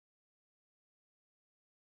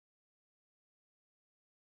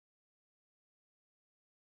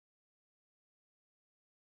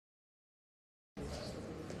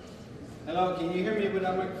Hello, can you hear me with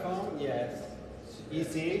that microphone? Yes.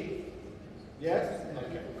 EC? Yes?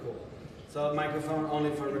 Okay, cool. So microphone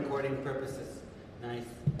only for recording purposes. Nice.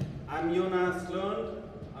 I'm Jonas Lund.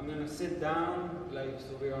 I'm gonna sit down, like,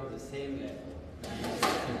 so we're on the same level.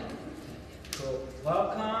 Cool.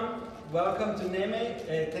 Welcome to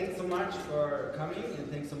NeMe. Thanks so much for coming, and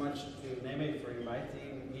thanks so much to NeMe for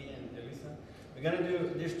inviting me and Elisa. We're gonna do,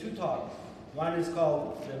 there's two talks. One is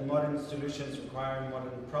called The Modern Solutions Require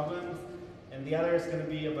Modern Problems, and the other is going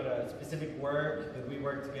to be about a specific work that we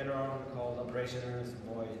work together on called Operationers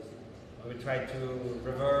Voice. We try to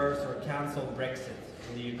reverse or cancel Brexit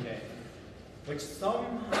in the UK, which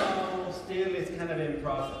somehow still is kind of in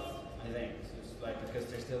process, I think. It's just like, because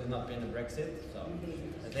there's still not been a Brexit, so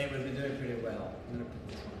I think we've been doing pretty well. I'm going to put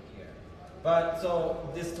this one here. But so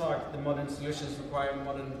this talk, The Modern Solutions Require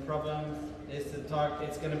Modern Problems, is the talk.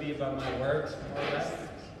 It's going to be about my work, more or less,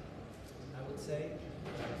 I would say.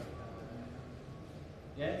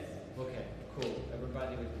 Yes? Okay, cool.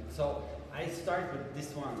 Everybody with me. So I start with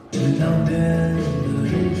this one.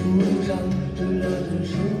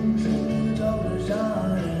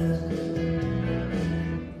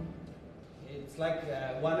 It's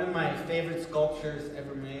like one of my favorite sculptures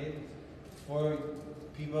ever made. For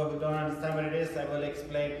people who don't understand what it is, I will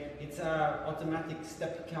explain. It's an automatic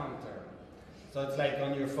step counter. So it's like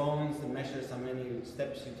on your phones, it measures how many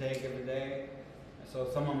steps you take every day. So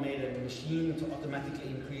someone made a machine to automatically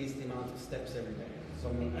increase the amount of steps every day. So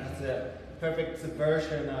that's a perfect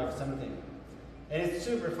subversion of something. And it's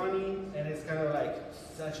super funny, and it's kind of like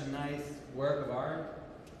such a nice work of art.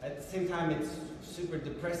 At the same time, it's super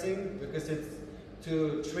depressing because it's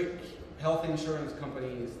to trick health insurance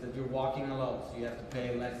companies that you're walking a lot, so you have to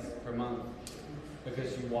pay less per month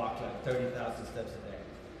because you walk like 30,000 steps a day.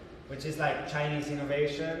 Which is like Chinese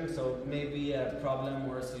innovation, so maybe a problem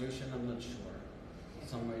or a solution, I'm not sure.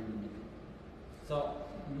 Somewhere in the middle. So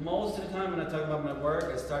most of the time when I talk about my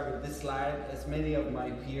work, I start with this slide, as many of my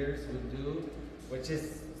peers would do, which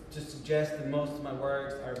is to suggest that most of my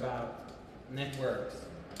works are about networks,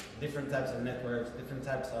 different types of networks, different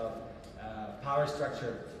types of power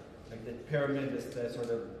structure. Like the pyramid is the sort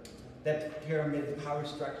of depth pyramid power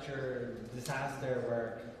structure disaster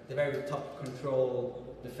where the very top control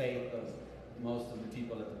the fate of most of the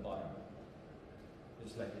people at the bottom.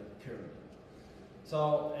 It's like a pyramid.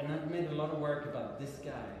 So, and I've made a lot of work about this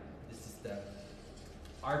guy. This is the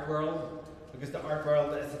art world, because the art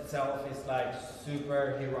world as itself is like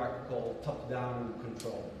super hierarchical, top-down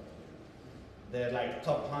control. The like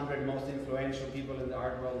top 100 most influential people in the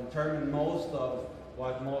art world determine most of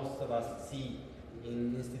what most of us see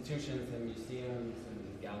in institutions and museums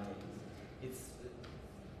and galleries. It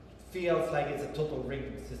feels like it's a total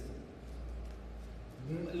rigged system.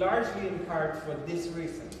 Largely in part for this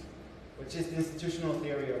reason, which is the institutional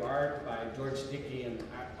theory of art by George Dickey and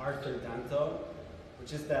Arthur Danto,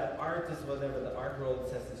 which is that art is whatever the art world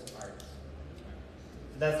says is art.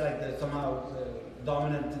 That's like the somehow the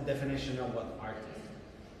dominant definition of what art is.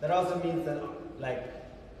 That also means that like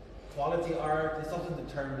quality art is also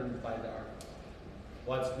determined by the art.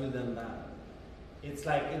 What's good and bad. It's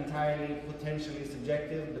like entirely potentially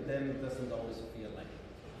subjective, but then it doesn't always feel like it.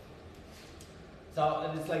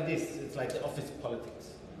 So it's like this, it's like the office politics.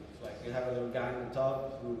 It's like you have a little guy on the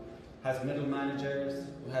top who has middle managers,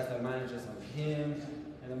 who has their managers under him,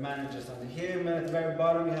 and the managers under him, and at the very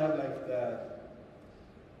bottom you have like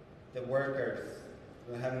the workers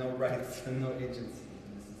who have no rights and no agency.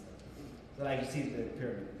 So like you see the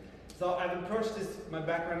pyramid. So I've approached this, my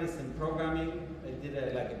background is in programming. I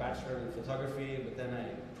did like a bachelor in photography, but then I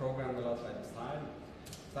programmed a lot by the side.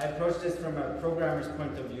 So I approached this from a programmer's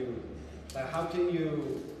point of view. Like how can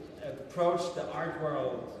you approach the art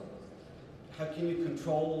world? How can you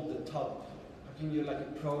control the top? How can you like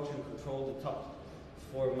approach and control the top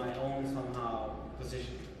for my own somehow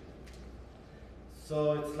position?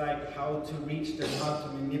 So it's like how to reach the top, to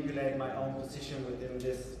manipulate my own position within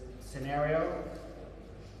this scenario.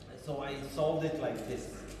 So I solved it like this.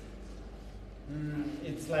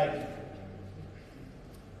 It's like,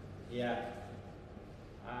 yeah.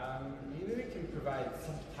 Maybe we can provide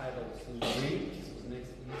subtitles in Greek. So it makes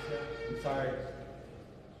it easier. I'm sorry.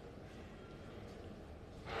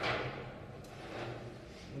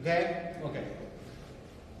 Okay? Okay.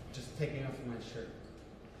 Just taking off my shirt.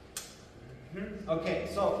 Okay,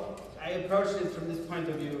 so I approached it from this point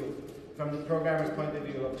of view, from the programmer's point of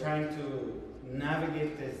view of trying to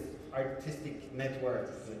navigate this artistic network,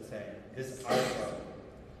 let's say, this art world,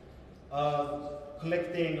 of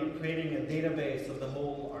collecting or creating a database of the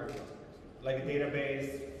whole art world. Like a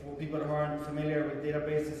database, for people who aren't familiar with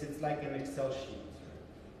databases, it's like an Excel sheet.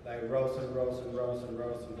 Like rows and rows and rows and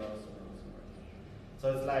rows and rows and rows and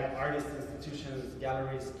So it's like artists, institutions,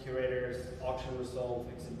 galleries, curators, auction results,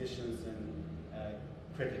 exhibitions, and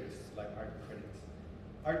critics, like art critics.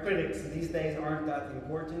 Art critics these days aren't that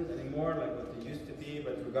important anymore, like what they used to be,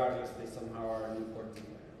 but regardless, they somehow are an important player.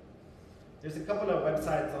 There's a couple of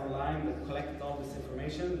websites online that collect all this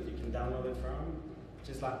information that you can download it from,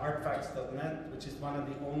 which is like artfacts.net, which is one of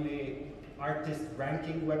the only artist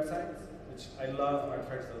ranking websites, which I love.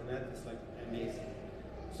 Artfacts.net, it's like amazing.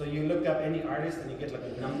 So you look up any artist and you get like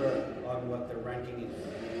a number on what their ranking is.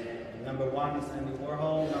 And number 1 is Andy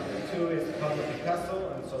Warhol, number 2 is Pablo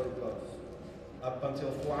Picasso, and so it goes, up until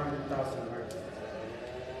 400,000 artists.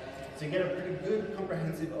 So you get a pretty good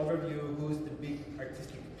comprehensive overview of who's the big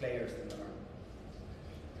artistic players in the art.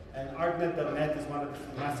 And artnet.net is one of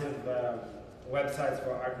the massive websites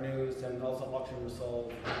for art news and also auction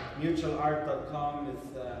results. Mutualart.com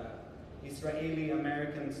is an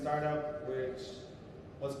Israeli-American startup which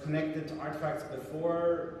was connected to Artifacts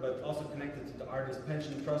before, but also connected to the Artist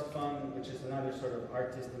Pension Trust Fund, which is another sort of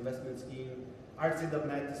artist investment scheme.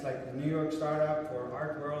 Artsy.net is like the New York startup for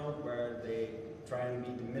art world, where they try and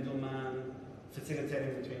be the middleman,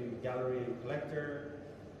 facilitating between gallery and collector.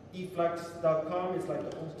 eflux.com is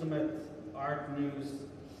like the ultimate art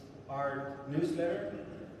newsletter.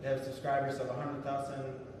 They have subscribers of 100,000,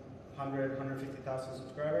 150,000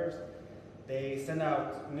 subscribers. They send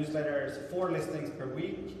out newsletters, 4 listings per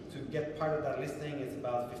week. To get part of that listing, it's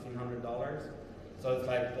about $1,500. So it's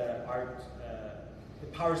like the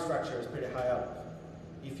power structure is pretty high up.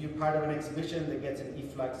 If you're part of an exhibition that gets an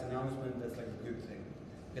eFlux announcement, that's like a good thing,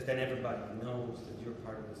 because then everybody knows that you're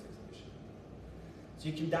part of this exhibition. So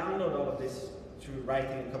you can download all of this through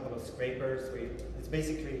writing a couple of scrapers. It's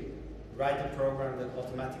basically write a program that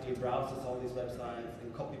automatically browses all these websites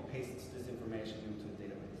and copy-pastes this information into a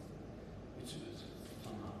database, which is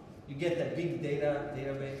somehow. You get a big data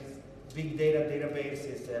database. Big data database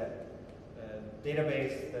is a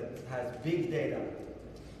database that has big data.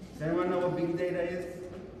 Does anyone know what big data is?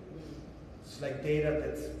 It's like data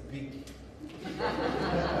that's big.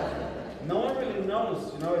 No one really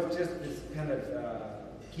knows, it's just this kind of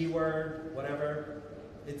keyword, whatever.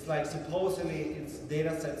 It's like supposedly it's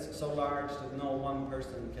data sets so large that no one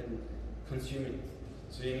person can consume it.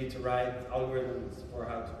 So you need to write algorithms for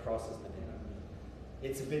how to process the data.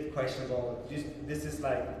 It's a bit questionable. This is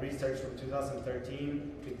like research from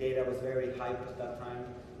 2013. Big data was very hyped at that time.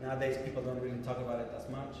 Nowadays people don't really talk about it as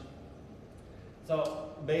much. So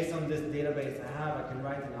based on this database I have, I can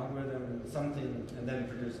write an algorithm, something, and then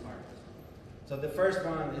produce art. So the first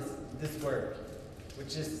one is this work,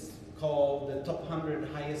 which is called the top 100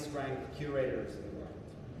 highest ranked curators in the world.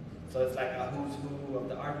 So it's like a who's who of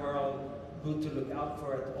the art world, who to look out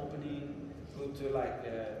for at the opening, who to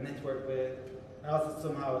network with. And also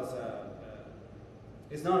somehow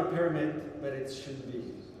it's not a pyramid, but it should be.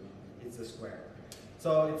 It's a square.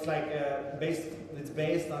 So it's like it's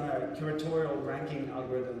based on a curatorial ranking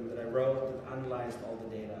algorithm that I wrote that analyzed all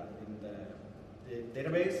the data in the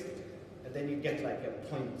database, and then you get like a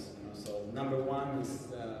point. So number 1 is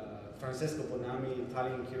Francesco Bonami,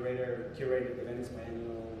 Italian curator, curated the Venice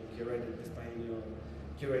Biennial, curated this biennial,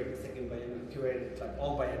 curated the second biennial, curated like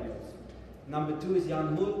all biennials. Number 2 is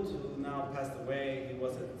Jan Hood, who now passed away. He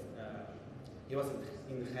was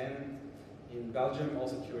in Gent in Belgium,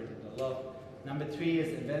 also curated a lot. Number 3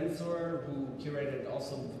 is Evensor, who curated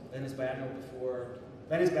also Venice Biennial before.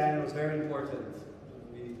 Venice Biennial was very important,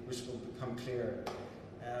 which will become clear.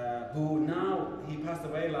 Who now, he passed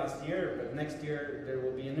away last year, but next year there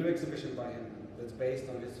will be a new exhibition by him that's based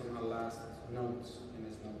on his somehow last notes in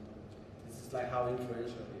his notebook. This is like how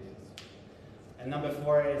influential he is. And number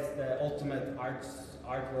 4 is the ultimate art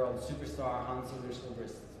world superstar, Hans Ulrich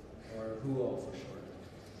Obrist, or Huo for short.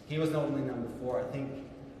 He was only number 4. I think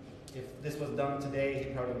if this was done today,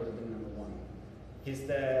 he probably would have been number 1. He's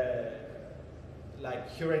the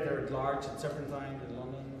curator at large at Serpentine in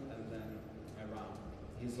London, and then around.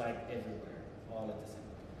 He's like everywhere, all at the same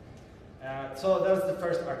time. So that was the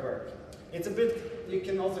first artwork. It's a bit, you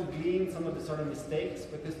can also glean some of the sort of mistakes,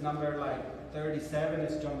 because number 37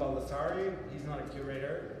 is John Baldessari. He's not a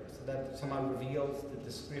curator, so that somehow reveals that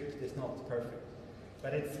the script is not perfect.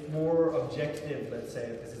 But it's more objective, let's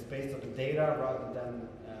say, because it's based on the data rather than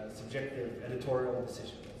subjective editorial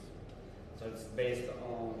decisions. So it's based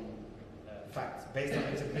on facts, based on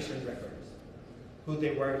exhibition records. Who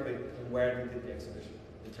they worked with and where they did the exhibition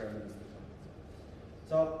determines the facts.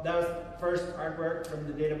 So that was first artwork from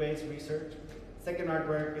the database research. Second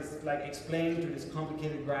artwork is explained through this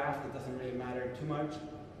complicated graph that doesn't really matter too much.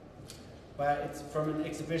 But it's from an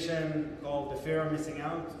exhibition called The Fear of Missing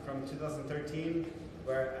Out from 2013.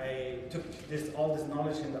 where I took all this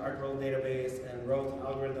knowledge in the art world database and wrote an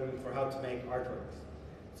algorithm for how to make artworks.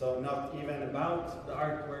 So not even about the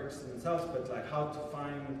artworks themselves, but like how to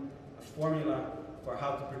find a formula for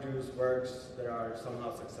how to produce works that are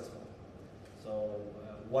somehow successful. So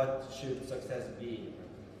what should success be?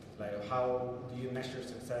 Like how do you measure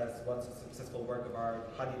success? What's a successful work of art?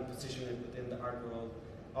 How do you position it within the art world?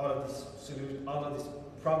 All of these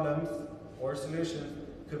problems or solutions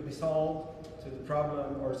could be solved to the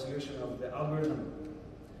problem or solution of the algorithm.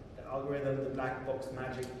 The algorithm, the black box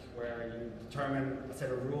magic, where you determine a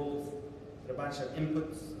set of rules with a bunch of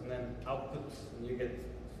inputs and then outputs, and you get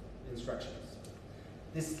instructions.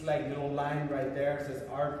 This like little line right there says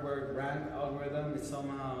artwork rank algorithm is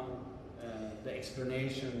somehow the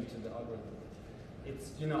explanation to the algorithm.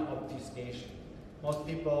 It's, you know, obfuscation. Most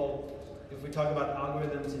people, if we talk about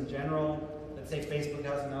algorithms in general, let's say Facebook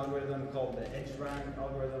has an algorithm called the edge rank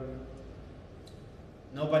algorithm.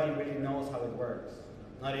 Nobody really knows how it works.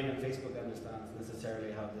 Not even Facebook understands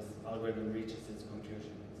necessarily how this algorithm reaches its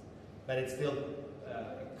conclusions. But it's still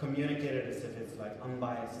communicated as if it's like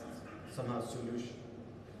unbiased, somehow solution.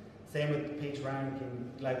 Same with page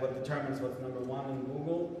ranking, like what determines what's number one in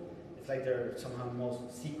Google. It's like their somehow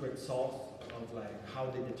most secret sauce of like how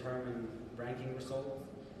they determine ranking results.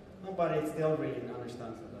 Nobody still really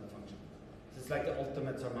understands that function. So it's like the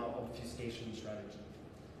ultimate somehow obfuscation strategy.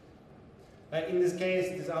 But in this case,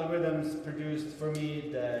 these algorithms produced for me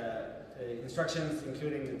the instructions,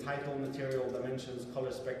 including the title, material, dimensions,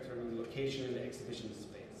 color spectrum, and location in the exhibition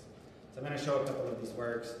space. So I'm going to show a couple of these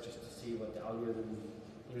works just to see what the algorithm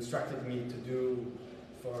instructed me to do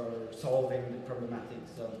for solving the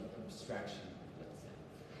problematics of abstraction, let's say.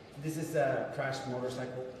 This is a crashed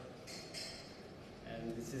motorcycle.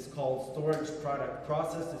 And this is called Storage Product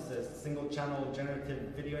Process. It's a single channel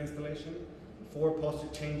generative video installation. 4 poster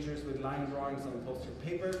changers with line drawings on poster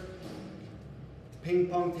paper. Ping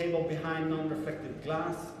pong table behind non-reflective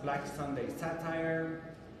glass. Black Sunday satire.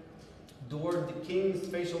 Door the King's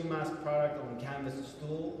facial mask product on canvas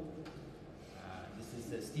stool.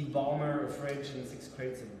 This is Steve Ballmer, a fridge and 6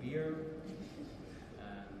 crates of beer.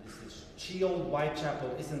 This is Chilled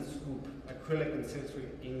Whitechapel Isn't Scoop, acrylic and silk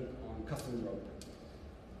ink on custom rope.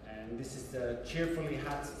 And this is the Cheerfully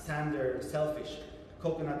Hat Sander Selfish,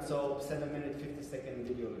 coconut soap, 7-minute, 50-second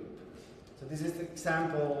video loop. So this is the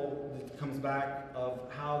example that comes back of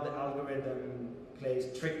how the algorithm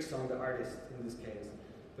plays tricks on the artist in this case.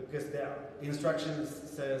 Because the instructions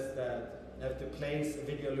says that you have to place a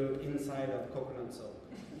video loop inside of coconut soap.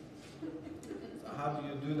 So how do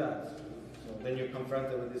you do that? So then you're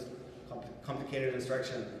confronted with this complicated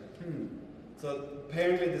instruction. So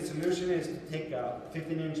apparently the solution is to take a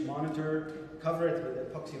 15-inch monitor, cover it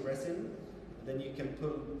with epoxy resin, then you can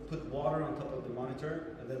put water on top of the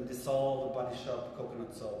monitor, and then dissolve the Body Shop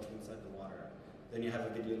coconut soap inside the water. Then you have a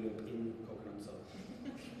video loop in coconut soap.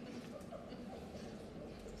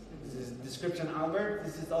 This is Description Albert.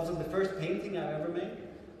 This is also the first painting I've ever made,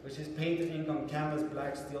 which is painted ink on canvas,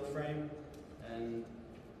 black steel frame, and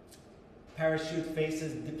parachute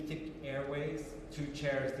faces, diptych airways, 2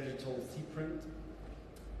 chairs, digital C-print.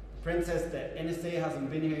 The print says that NSA hasn't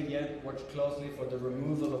been here yet. Watch closely for the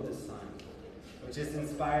removal of this sign, which is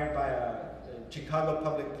inspired by a Chicago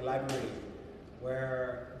Public Library,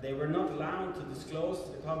 where they were not allowed to disclose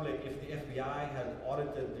to the public if the FBI had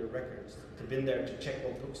audited their records, to been there to check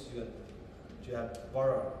what books you had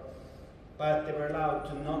borrowed. But they were allowed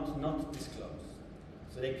to not disclose.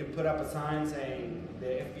 So they could put up a sign saying, the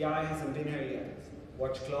FBI hasn't been here yet.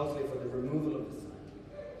 Watch closely for the removal of the sign.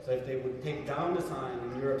 So if they would take down the sign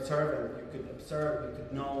and you're observant, you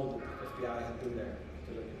could know that the FBI had been there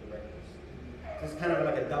to look at the records. So it's kind of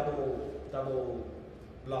like a double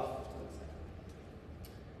bluff, let's say.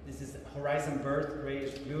 This is Horizon Birth,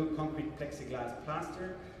 grayish blue, concrete plexiglass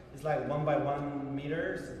plaster. It's like 1 by 1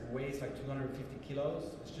 meters. It weighs like 250 kilos.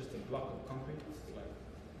 It's just a block of concrete. It's like,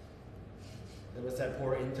 there was that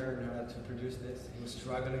poor intern who had to produce this. He was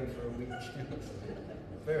struggling for a week.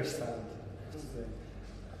 Very sad.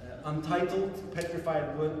 Untitled,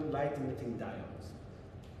 petrified wood, light emitting diodes.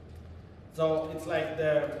 So it's like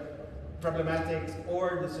the problematics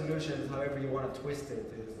or the solutions, however you want to twist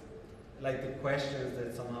it, is like the questions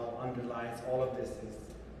that somehow underlies all of this is,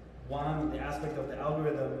 one, the aspect of the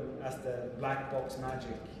algorithm as the black box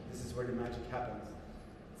magic. This is where the magic happens.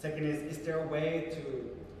 Second is there a way to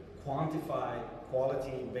quantify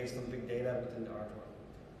quality based on big data within the artwork?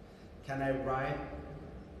 Can I write,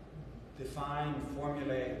 define,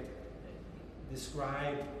 formulate,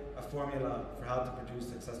 describe a formula for how to produce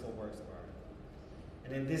successful works of art?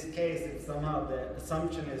 And in this case, it's somehow the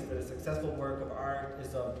assumption is that a successful work of art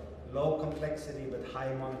is of low complexity but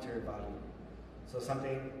high monetary value. So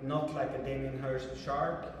something not like a Damien Hirst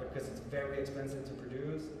shark because it's very expensive to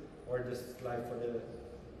produce, or just like for the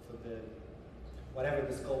whatever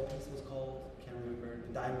the skull piece was called, can't remember,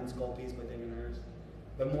 the diamond skull piece by Damien Hirst,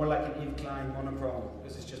 but more like an Yves Klein monochrome.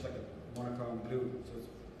 This is just like a monochrome blue, so it's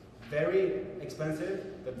very expensive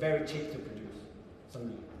but very cheap to produce.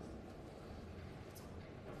 Something like this.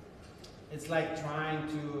 It's like trying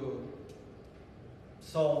to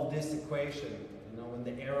solve this equation. You know, when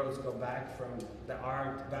the arrows go back from the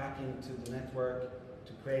art back into the network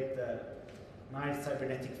to create the nice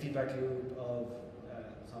cybernetic feedback loop of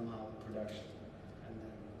somehow production. And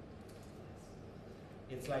then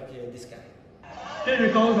it's like this guy. 这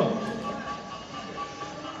是高手，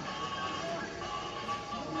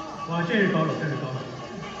哇，这是高手，这是高手。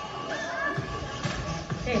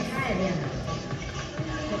这太厉害了！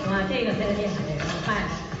哇，这个太厉害，这个老快了，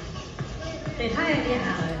这太厉害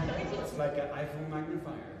了。 It's like an iPhone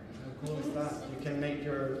magnifier. How cool is that? You can make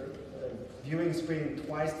your viewing screen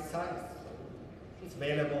twice the size. It's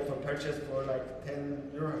available for purchase for like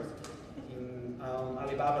 10 euros on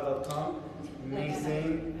Alibaba.com.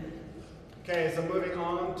 Amazing. Okay, so moving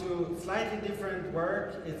on to slightly different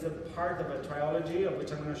work. It's a part of a trilogy of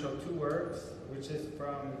which I'm going to show two works, which is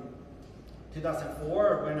from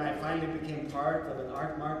 2004 when I finally became part of an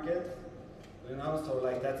art market. You know, so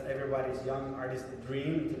like that's everybody's young artist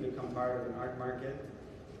dream to become part of an art market.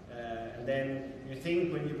 And then you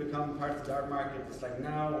think when you become part of the art market, it's like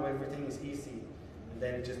now everything is easy. And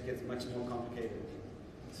then it just gets much more complicated.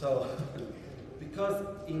 So, because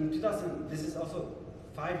in 2000, this is also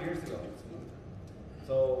 5 years ago.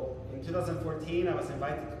 So in 2014, I was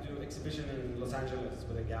invited to do exhibition in Los Angeles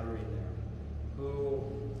with a gallery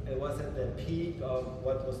there, it was at the peak of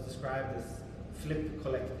what was described as flip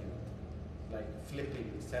collecting. Like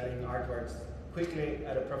flipping, selling artworks quickly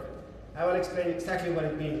at a profit. I will explain exactly what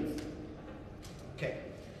it means. Okay,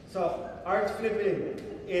 so art flipping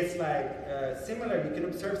is like similar, you can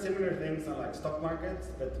observe similar things on like stock markets,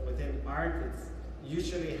 but within art it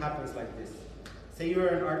usually happens like this. Say you're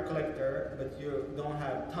an art collector, but you don't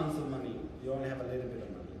have tons of money, you only have a little bit of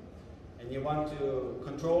money. And you want to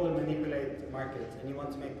control and manipulate markets, and you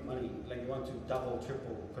want to make money, like you want to double,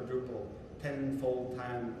 triple, quadruple, 10-fold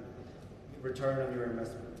time return on your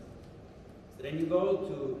investment. So then you go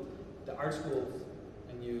to the art schools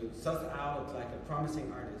and you suss out like a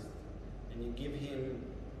promising artist and you give him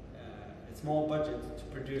a small budget to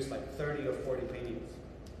produce like 30 or 40 paintings.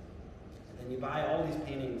 And then you buy all these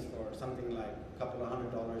paintings for something like a couple of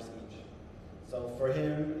 $100 each. So for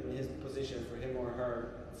him, in his position, for him or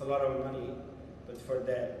her, it's a lot of money, but for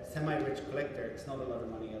the semi-rich collector, it's not a lot of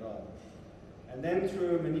money at all. And then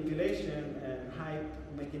through manipulation and hype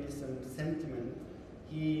mechanism sentiment,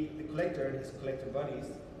 the collector and his collector buddies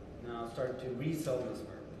now start to resell this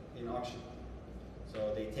work in auction.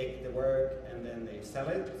 So they take the work and then they sell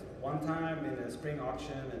it one time in a spring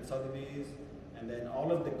auction at Sotheby's, and then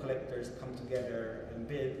all of the collectors come together and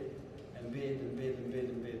bid and bid and bid and bid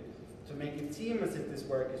and bid to make it seem as if this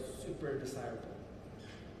work is super desirable.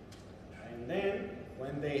 And then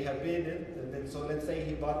when they have bid it, and then so let's say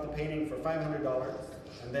he bought the painting for $500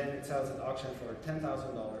 and then it sells at auction for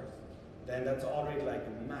 $10,000, then that's already like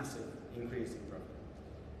a massive increase in profit.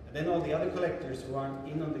 And then all the other collectors who aren't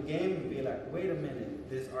in on the game will be like, wait a minute,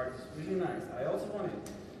 this art is really nice, I also want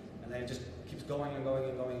it. And then it just keeps going and going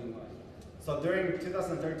and going and going. So during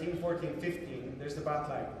 2013, 14, 15, there's about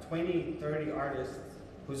like 20, 30 artists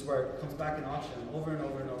whose work comes back in auction over and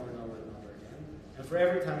over and over and over and over again. And for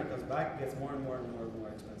every time it comes back, it gets more and more and more and more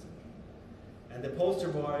expensive. And the poster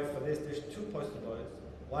boy for this, there's two poster boys.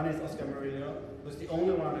 One is Oscar Murillo, who's the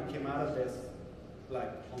only one who came out of this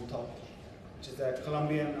like on top, which is a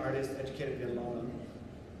Colombian artist educated in London,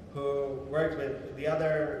 who worked with the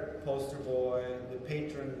other poster boy, the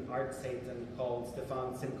patron art satan called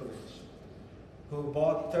Stefan Simkovic, who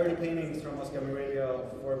bought 30 paintings from Oscar Murillo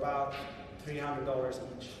for about $300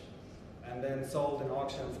 each, and then sold in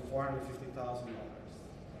auction for $450,000,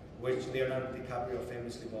 which Leonardo DiCaprio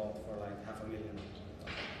famously bought for like $500,000.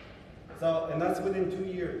 So, and that's within 2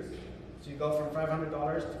 years. So you go from $500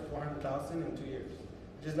 to $400,000 in 2 years.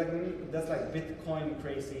 Just like, that's like Bitcoin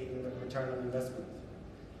crazy in the return on investment.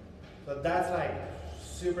 So that's like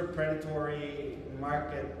super predatory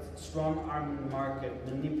market, strong arm market,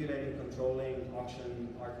 manipulating, controlling,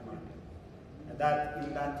 auction, art market. And that,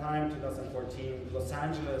 in that time, 2014, Los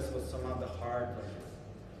Angeles was somehow the heart of it.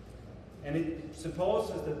 And it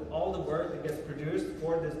supposes that all the work that gets produced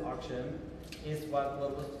for this auction is what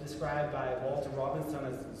was described by Walter Robinson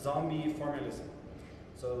as zombie formalism.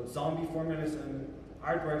 So zombie formalism,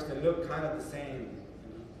 artworks that look kind of the same.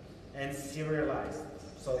 You know? and serialized.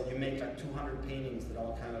 So you make like 200 paintings that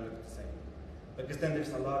all kind of look the same. Because then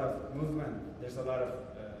there's a lot of movement, there's a lot of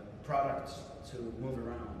products to move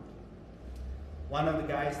around. One of the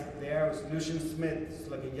guys there was Lucian Smith. He's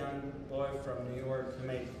like a young boy from New York who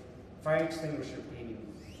made fire extinguisher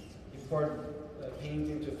paintings. He poured paint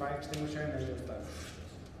into a fire extinguisher and then he was like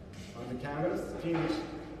on the canvas, finished.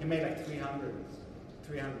 He made like 300.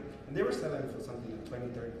 And they were selling for something like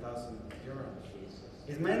 20,000, 30,000 euros.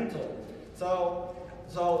 It's mental. So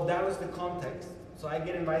that was the context. So I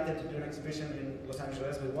get invited to do an exhibition in Los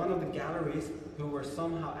Angeles with one of the galleries who were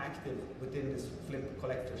somehow active within this flip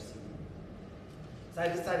collector scene. So I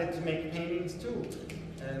decided to make paintings too.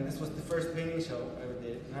 And this was the first painting show I ever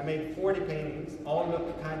did. And I made 40 paintings, all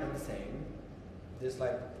look kind of the same. There's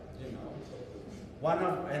like, you know,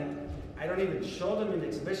 and I don't even show them in the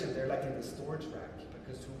exhibition, they're like in the storage rack,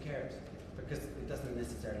 because who cares? Because it doesn't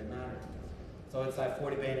necessarily matter. So it's like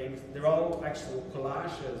 40 paintings. They're all actual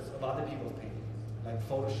collages of other people's paintings, like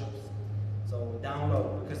Photoshops. So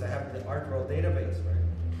download, because I have the art world database, right?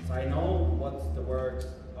 So I know what the works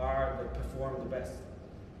are that perform the best.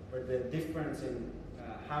 Where the difference in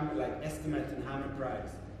like estimate and hammer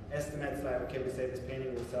price. Estimates like, okay, we say this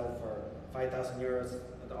painting will sell for 5,000 euros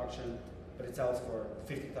at the auction, but it sells for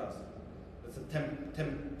 50,000. That's a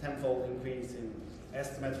tenfold increase in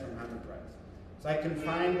estimates from hammer price. So I can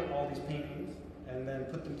find all these paintings and then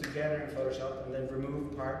put them together in Photoshop and then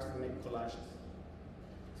remove parts and make collages.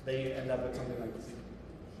 So then you end up with something like this.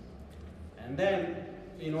 And then,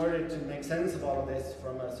 in order to make sense of all of this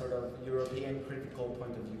from a sort of European critical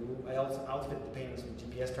point of view, I also outfit the paintings with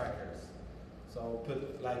GPS trackers. So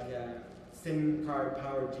put like SIM card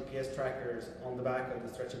powered GPS trackers on the back of the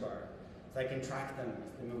stretcher bar. So I can track them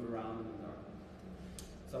as they move around in the dark.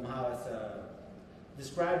 Somehow it's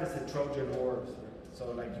described as a Trojan horse. Right?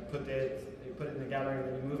 So like you put it in the gallery and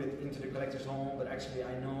then you move it into the collector's home, but actually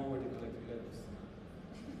I know where the collector lives.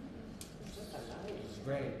 It's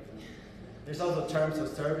great. There's also terms of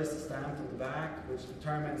service stamped on the back, which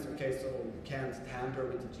determines, okay, so you can't tamper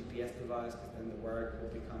with the GPS device because then the work will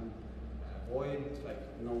become void, like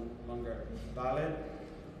no longer valid.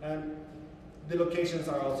 And the locations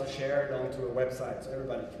are also shared onto a website so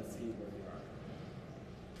everybody can see where they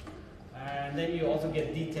are. And then you also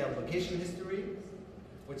get detailed location history,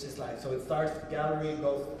 which is like, so it starts gallery,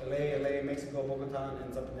 goes LA, Mexico, Bogota, and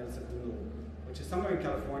ends up in El Segundo, which is somewhere in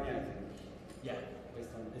California, I think. Yeah, based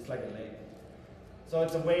on, it's like LA. So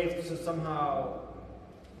it's a way to somehow,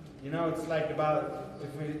 you know, it's like about,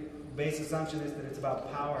 if we base assumption is that it's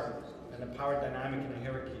about power and a power dynamic in a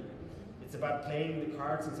hierarchy. It's about playing the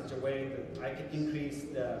cards in such a way that I can increase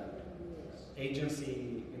the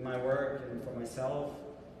agency in my work and for myself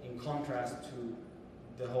in contrast to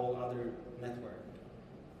the whole other network.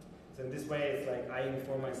 So in this way, it's like I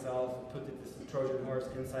inform myself, put it this Trojan horse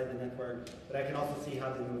inside the network, but I can also see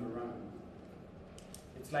how they move around.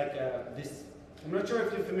 It's like this. I'm not sure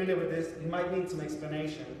if you're familiar with this. It might need some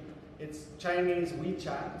explanation. It's Chinese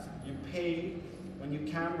WeChat. You pay when your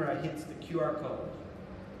camera hits the QR code.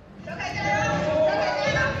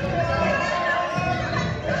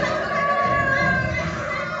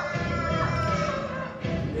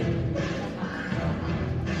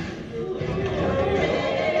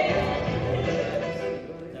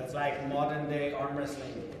 That's like modern day arm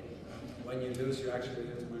wrestling. When you lose, you actually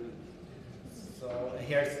lose money. So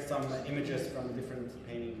here's some images from different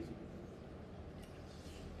paintings.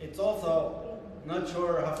 It's also, not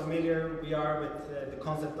sure how familiar we are with the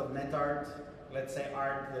concept of net art. Let's say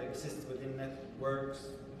art that exists within networks,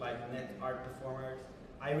 like net art performers.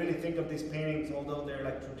 I really think of these paintings, although they're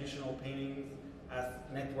like traditional paintings, as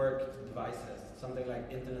network devices, something like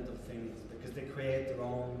Internet of Things, because they create their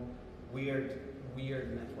own weird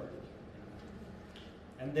network.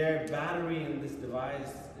 And their battery in this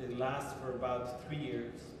device, it lasts for about 3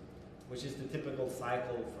 years, which is the typical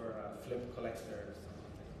cycle for a flip collector or something.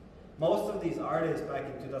 Most of these artists back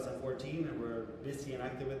in 2014 and were busy and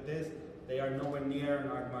active with this, they are nowhere near an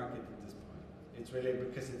art market at this point. It's really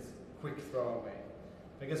because it's quick throwaway.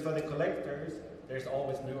 Because for the collectors, there's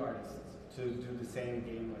always new artists to do the same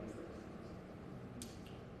game with.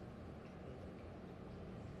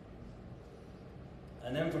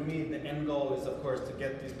 And then for me, the end goal is, of course, to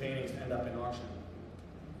get these paintings to end up in auction,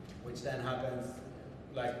 which then happens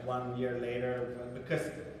like 1 year later. Because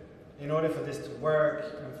in order for this to work,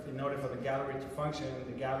 in order for the gallery to function,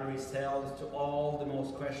 the gallery sells to all the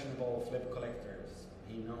most questionable flip collectors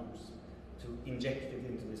he knows to inject it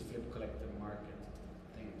into this flip collector market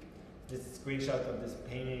thing. This screenshot of this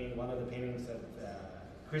painting, one of the paintings at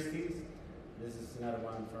Christie's. This is another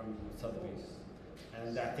one from Sotheby's.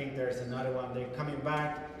 And I think there's another one. They're coming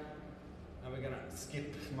back and we're gonna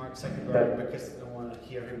skip Mark Zuckerberg because I don't want to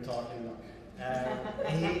hear him talking.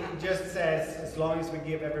 He just says, as long as we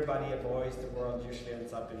give everybody a voice, the world usually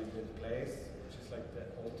ends up in a good place, which is like the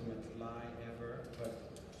ultimate lie ever, but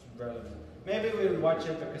it's relevant. Maybe we'll watch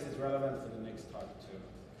it because it's relevant for the next talk too.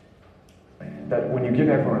 That when you give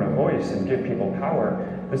everyone a voice and give people power,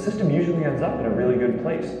 the system usually ends up in a really good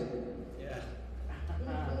place. Yeah,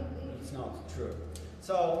 it's not true.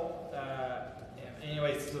 So,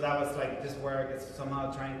 anyways, so that was like this work is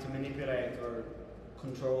somehow trying to manipulate or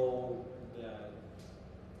control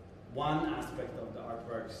one aspect of the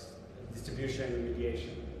artwork's distribution and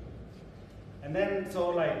mediation. And then,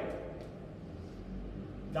 so like,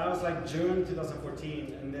 that was like June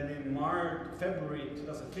 2014, and then in February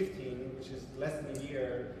 2015, which is less than a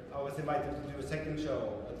year, I was invited to do a second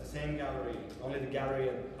show at the same gallery, only the gallery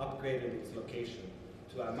had upgraded its location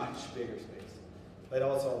to a much bigger space, but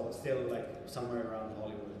also still like somewhere around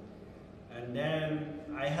Hollywood. And then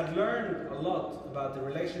I had learned a lot about the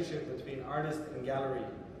relationship between artist and gallery,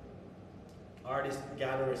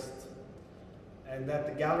 artist-gallerist, and that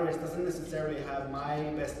the gallerist doesn't necessarily have my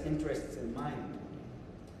best interests in mind,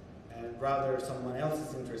 and rather someone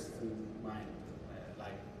else's interests in mind.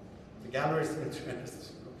 Like the gallerist's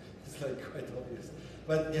interest is like quite obvious.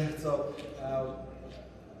 But yeah, so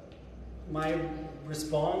my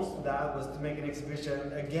response to that was to make an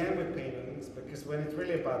exhibition again with paintings, because when it's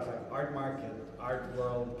really about like art market, art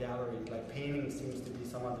world, gallery, like painting seems to be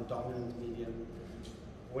somewhat the dominant medium,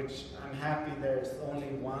 which I'm happy there's only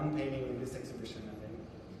one painting in this exhibition, I think,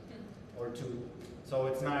 or two. So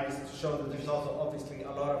it's nice to show that there's also obviously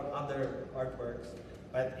a lot of other artworks,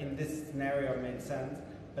 but in this scenario it made sense.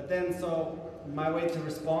 But then, so my way to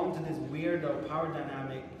respond to this weirdo power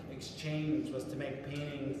dynamic exchange was to make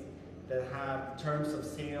paintings that have terms of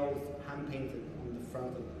sales hand-painted on the front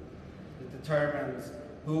of them. It determines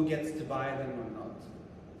who gets to buy them or not.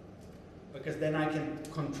 Because then I can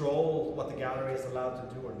control what the gallery is allowed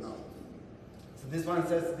to do or not. So this one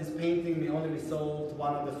says, this painting may only be sold to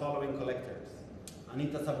one of the following collectors: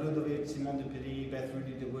 Anita Sabludovic, Simone Dupuy, Beth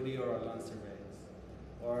Rudy DeWoody, or Alain Servais.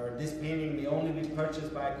 Or this painting may only be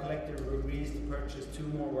purchased by a collector who agrees to purchase 2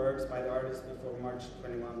 more works by the artist before March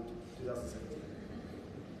 21, 2017.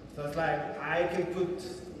 So it's like, I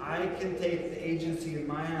can take the agency in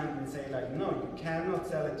my hand and say like, no, you cannot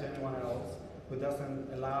sell it to anyone else who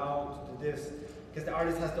doesn't allow to do this. Because the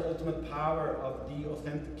artist has the ultimate power of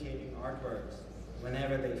de-authenticating artworks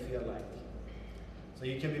whenever they feel like. So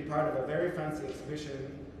you can be part of a very fancy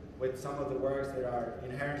exhibition with some of the works that are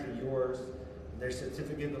inherently yours, their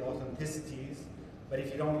certificate of authenticities, but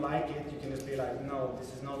if you don't like it, you can just be like, no,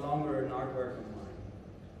 this is no longer an artwork of mine.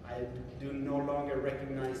 I do no longer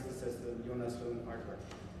recognize this as the Jonas Lund artwork.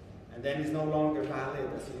 And then it's no longer valid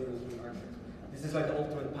as a Jonas Lund artwork. This is like the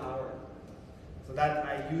ultimate power. So that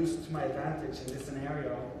I used to my advantage in this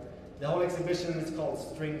scenario. The whole exhibition is called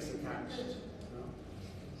Strings Attached.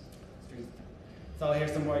 So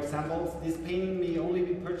here's some more examples. This painting may only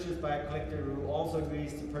be purchased by a collector who also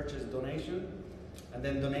agrees to purchase donation. And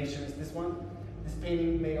then donation is this one. This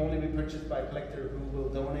painting may only be purchased by a collector who will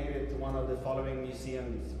donate it to one of the following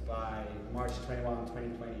museums by March 21,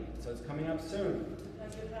 2020. So it's coming up soon.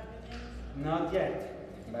 Has it happened yet? Not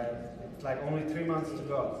yet, but it's like only 3 months to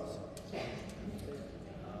go.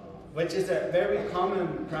 Which is a very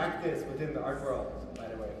common practice within the art world, by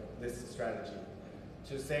the way, this strategy.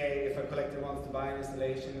 To say, if a collector wants to buy an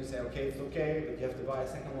installation, you say, okay, it's okay, but you have to buy a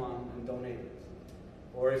second one and donate it.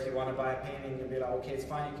 Or if you want to buy a painting, you'll be like, okay, it's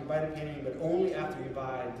fine, you can buy the painting, but only after you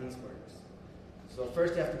buy these works. So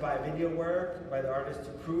first you have to buy a video work by the artist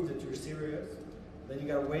to prove that you're serious. Then you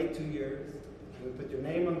gotta wait 2 years, and we put your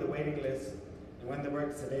name on the waiting list, and when the work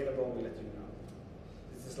is available, we let you know.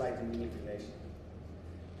 This is like the manipulation.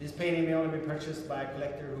 This painting may only be purchased by a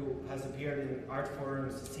collector who has appeared in art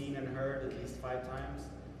forums Seen and Heard at least 5 times.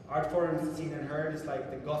 Art forums Seen and Heard is like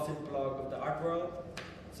the gossip blog of the art world.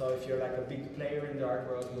 So if you're like a big player in the art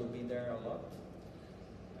world, you'll be there a lot.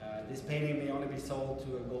 This painting may only be sold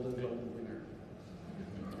to a Golden Globe winner.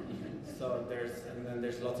 So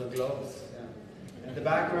there's lots of globes. Yeah. And the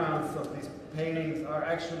backgrounds of these paintings are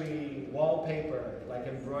actually wallpaper, like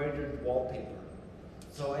embroidered wallpaper.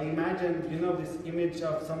 So I imagine, you know, this image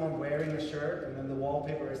of someone wearing a shirt and then the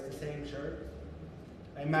wallpaper is the same shirt.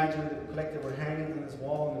 I imagine the collector were hanging on this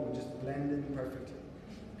wall and it would just blend in perfectly.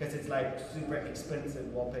 Because it's like super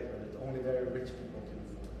expensive wallpaper that only very rich people can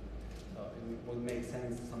afford. So it would make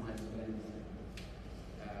sense somehow to blend in.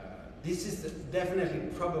 This is definitely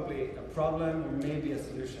probably a problem or maybe a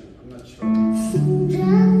solution. I'm not sure.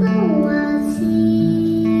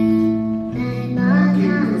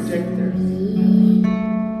 Projectors.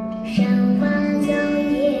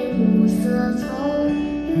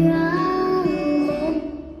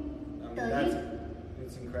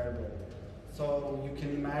 it. So you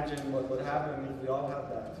can imagine what would happen if we all have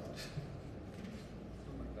that.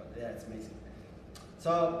 Oh my god, yeah, it's amazing.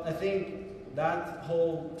 So I think that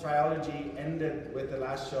whole trilogy ended with the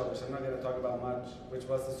last show, which I'm not going to talk about much, which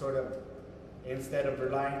was the sort of, instead of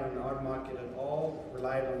relying on the art market at all,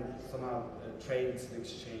 relied on somehow trades and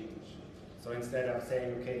exchange. So instead of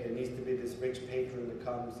saying, okay, there needs to be this rich patron that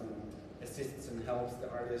comes and assists and helps the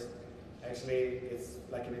artist, actually it's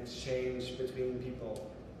like an exchange between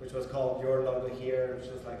people, which was called Your Logo Here, which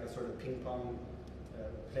was like a sort of ping pong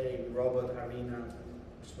playing robot arena,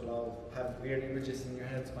 which will all have weird images in your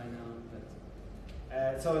heads by now.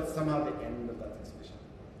 But, so it's somehow the end of that exhibition.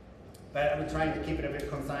 But I'm trying to keep it a bit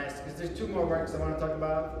concise, because there's two more works I want to talk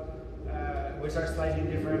about, which are slightly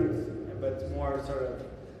different, but more sort of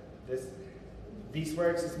this. These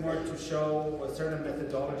works is more to show a certain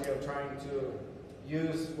methodology of trying to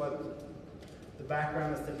use what the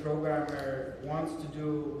background as the programmer wants to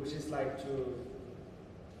do, which is like to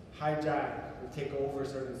hijack and take over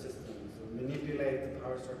certain systems, or manipulate the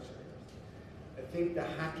power structures. I think the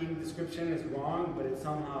hacking description is wrong, but it's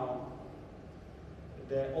somehow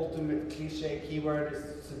the ultimate cliche keyword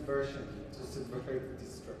is subversion, to subvert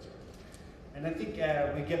this structure. And I think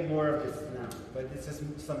we get more of this now, but this is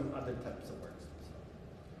some other types of works.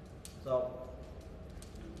 So,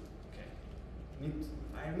 okay.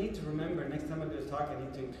 I need to remember next time I do a talk, I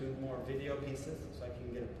need to include more video pieces so I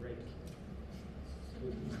can get a break.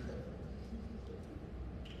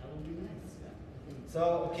 That would be nice, yeah.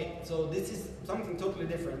 So, okay, so this is something totally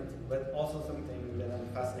different, but also something that I'm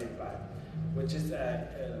fascinated by, which is an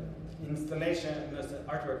installation, there's an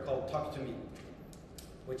artwork called Talk to Me,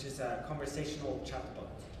 which is a conversational chatbot.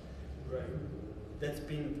 Right. The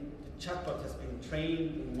chatbot has been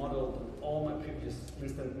trained and modeled on all my previous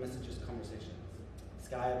instant messages conversations.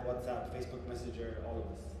 Skype, WhatsApp, Facebook Messenger, all of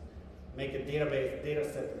this. Make a data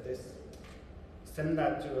set of this. Send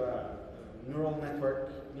that to a neural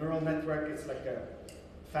network. Neural network is like a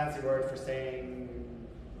fancy word for saying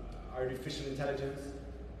artificial intelligence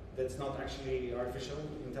that's not actually artificial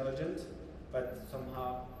intelligence, but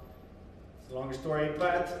somehow, it's a longer story,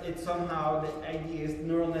 but it's somehow, the idea is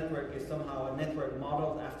neural network is somehow a network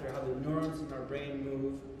modeled after how the neurons in our brain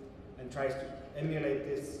move and tries to emulate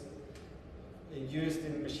this, used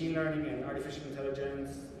in machine learning and artificial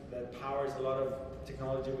intelligence that powers a lot of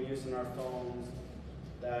technology we use in our phones,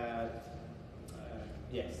 that,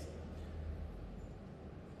 yes,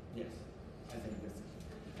 I think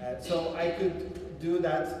this. So I could do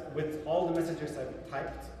that with all the messages I've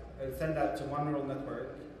typed and send that to one neural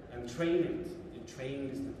network and train it. You train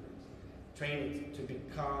this network. Train it to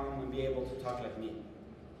become and be able to talk like me.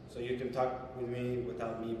 So you can talk with me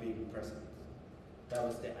without me being present. That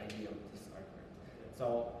was the idea of this artwork.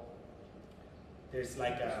 So there's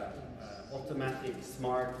like a automatic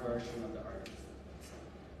smart version of the artist,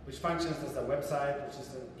 which functions as a website, which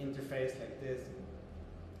is an interface like this,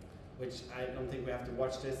 which I don't think we have to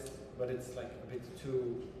watch this, but it's like a bit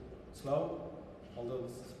too slow, although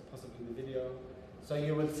this is possibly the video. So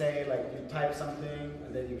you would say, like, you type something,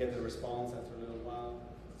 and then you get the response after a little while.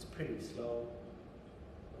 It's pretty slow,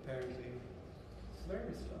 apparently. It's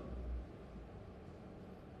very slow.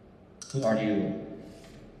 Who are you?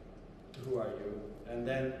 Who are you? And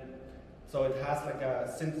then, so it has like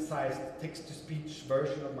a synthesized text-to-speech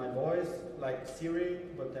version of my voice, like Siri,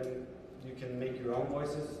 but then you can make your own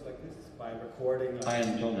voices like this by recording. I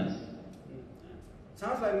am Jonas.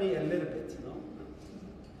 Sounds like me a little bit, no?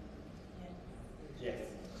 Yes.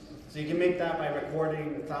 So you can make that by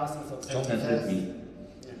recording thousands of Jonas is me.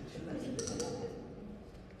 Yeah.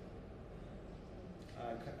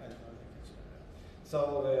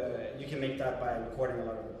 So you can make that by recording a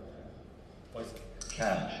lot of voices.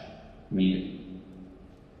 Catch me.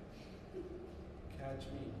 Catch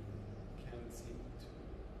me. Can't see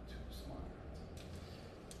too smart.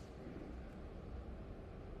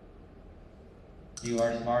 You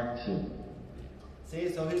are smart too. See,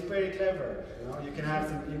 so he's pretty clever. You know, you can have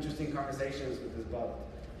some interesting conversations with this bot.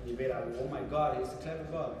 And you be like, oh my god, he's a clever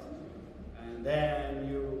bot. And then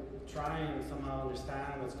you try and somehow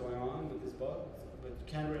understand what's going on with this bot, but you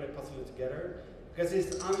can't really puzzle it together. Because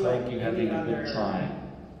it's unlike Like you any having a other good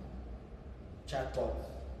time. chatbot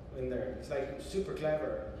in there. It's like super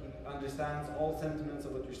clever. He understands all sentiments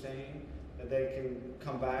of what you're saying, that they can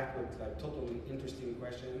come back with like totally interesting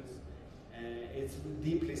questions. It's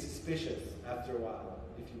deeply suspicious after a while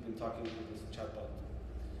if you've been talking to this chatbot.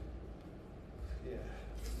 Yeah.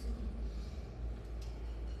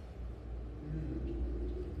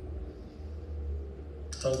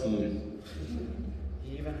 So good.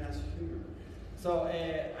 He even has humor. So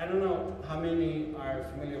I don't know how many are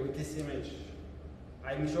familiar with this image.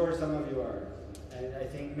 I'm sure some of you are. And I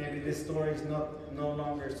think maybe this story is no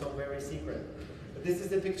longer so very secret. But this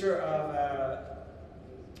is a picture of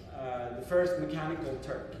the first mechanical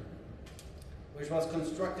Turk, which was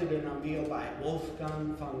constructed and unveiled by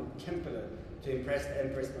Wolfgang von Kempelen to impress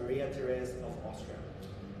Empress Maria Therese of Austria,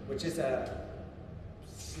 which is a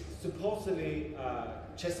supposedly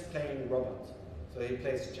chess-playing robot. So he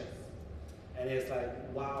plays chess. And it's like,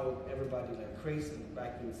 wow, everybody like crazy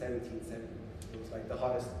back in 1770. It was like the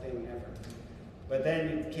hottest thing ever. But then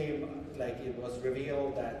it came, like it was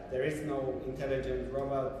revealed that there is no intelligent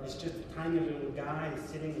robot. It's just a tiny little guy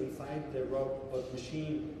sitting inside the robot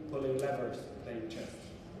machine pulling levers, playing chess.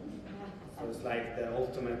 So it's like the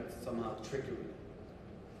ultimate somehow trickery.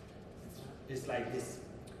 It's like this: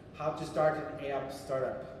 how to start an AI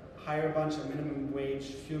startup. Hire a bunch of minimum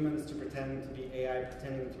wage humans to pretend to be AI,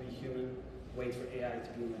 pretending to be human. Wait for AI to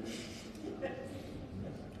be human.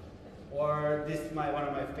 Or this is one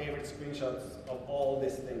of my favorite screenshots of all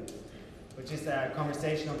these things, which is a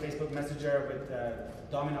conversation on Facebook Messenger with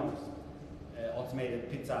Domino's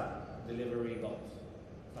automated pizza delivery bot.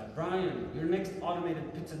 Like, Brian, your next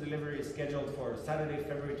automated pizza delivery is scheduled for Saturday,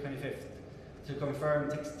 February 25th. To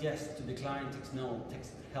confirm, text yes. To decline, text no.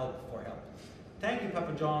 Text help for help. Thank you,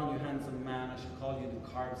 Papa John, you handsome man. I should call you the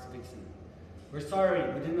carbs vixen. We're sorry,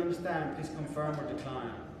 we didn't understand. Please confirm or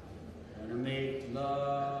decline. And I made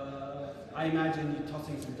love. I imagine you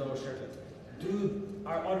tossing some dough shirtless. Dude,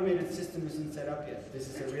 our automated system isn't set up yet. This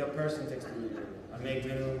is a real person texting me. I make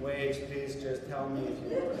minimum wage, please just tell me if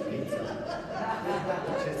you want pizza.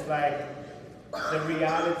 Which is like the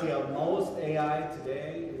reality of most AI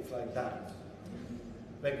today. It's like that.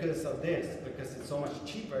 Because of this, because it's so much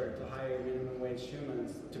cheaper to hire minimum wage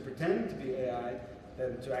humans to pretend to be AI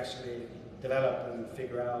than to actually develop and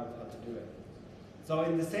figure out how to do it. So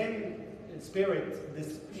in the same spirit,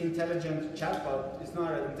 this intelligent chatbot is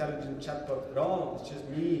not an intelligent chatbot at all. It's just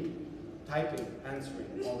me typing,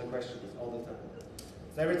 answering all the questions all the time.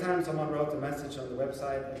 So every time someone wrote a message on the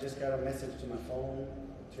website, I just got a message to my phone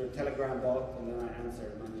through a Telegram bot, and then I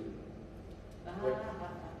answered manually.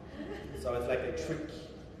 So it's like a trick.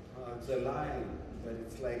 It's a lie, but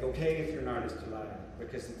it's like okay if you're an artist to lie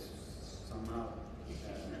because it's somehow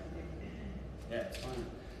yeah, it's fine.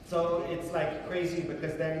 So it's like crazy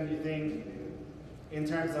because then you think in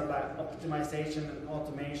terms of like optimization and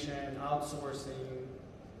automation, outsourcing.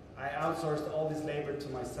 I outsourced all this labor to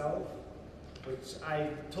myself, which I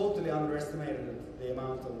totally underestimated the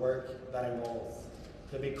amount of work that involves.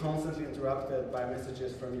 To be constantly interrupted by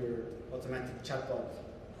messages from your automatic chatbot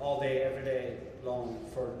all day, every day long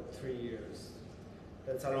for 3 years.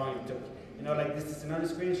 That's how long it took. You know, like this is another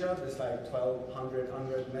screenshot. There's like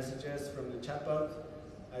 1,200 messages from the chatbot.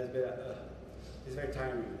 It's very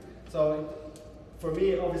tiring. So for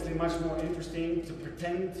me, obviously much more interesting to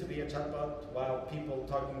pretend to be a chatbot while people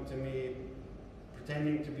talking to me,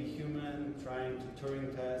 pretending to be human, trying to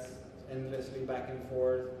Turing test endlessly back and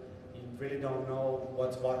forth. You really don't know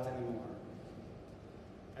what's what anymore.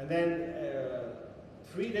 And then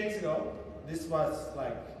 3 days ago, this was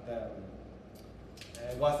like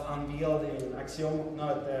was unveiled in Axioma,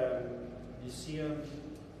 not the museum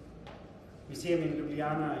in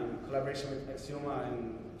Ljubljana in collaboration with Axioma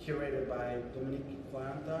and curated by Dominique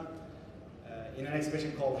Coanta in an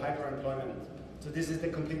exhibition called Hyperemployment. So this is the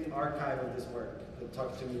complete archive of this work, the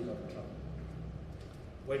Talk to Me Club,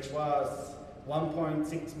 which was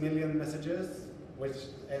 1.6 million messages, which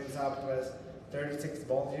ends up as 36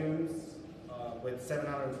 volumes with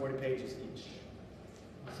 740 pages each.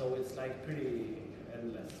 So it's like pretty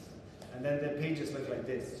endless. And then the pages look like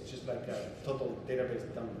this. It's just like a total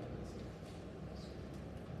database dump.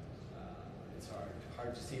 It's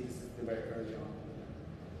hard to see. This is the very early on.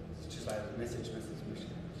 It's just like message.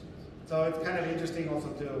 So it's kind of interesting also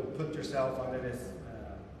to put yourself under this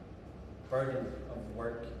burden of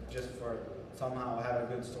work just for somehow have a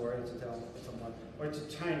good story to tell someone, or to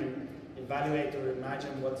try and evaluate or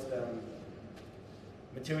imagine what's the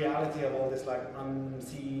materiality of all this like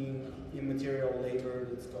unseen, immaterial labor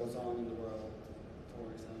that goes on in the world,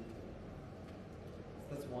 for example.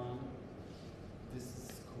 That's one. This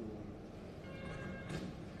is cool.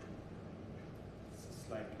 This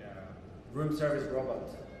is like a room service robot.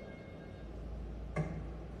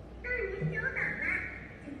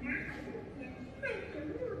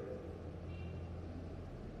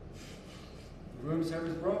 Room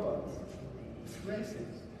service robots. It's crazy.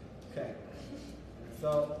 Okay.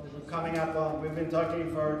 So we're coming up on, we've been talking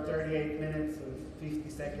for 38 minutes and 50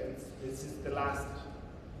 seconds. This is the last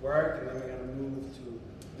work, and then we're going to move to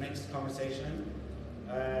the next conversation.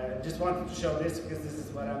 Just wanted to show this because this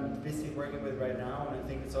is what I'm busy working with right now, and I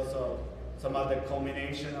think it's also some of the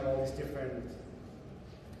culmination of all these different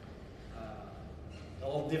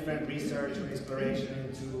research or exploration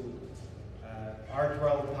into art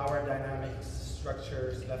world power dynamics,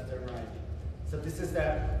 structures, left and right. So this is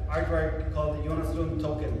the artwork called the Jonas Lund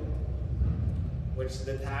token, which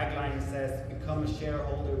the tagline says, "Become a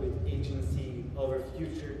shareholder with agency over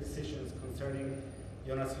future decisions concerning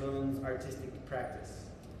Jonas Lund's artistic practice."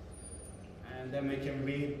 And then we can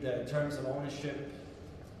read the terms of ownership,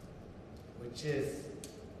 which is,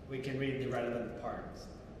 we can read the relevant parts.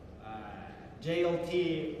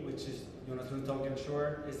 JLT, which is Jonas Lund token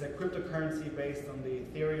short, is a cryptocurrency based on the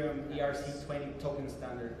Ethereum ERC20 token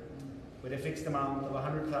standard with a fixed amount of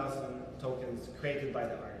 100,000 tokens created by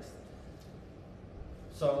the artist.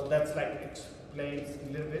 So that's like explains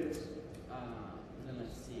a little bit. Then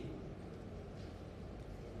let's see.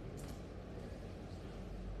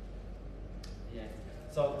 Yeah.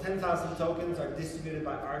 So 10,000 tokens are distributed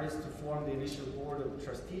by artists to form the initial board of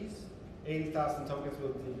trustees. 80,000 tokens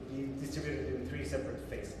will be distributed in 3 separate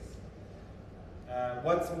phases.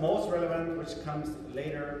 What's most relevant, which comes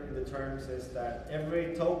later in the terms, is that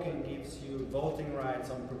every token gives you voting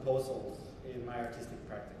rights on proposals in my artistic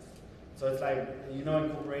practice. So it's like, you know,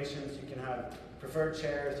 in corporations you can have preferred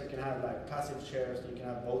shares, you can have like passive shares, you can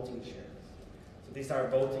have voting shares. So these are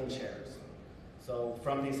voting shares. So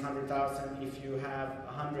from these 100,000, if you have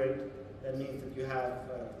 100, that means that you have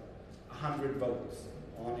 100 votes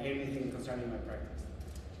on anything concerning my practice.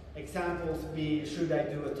 Examples be, should I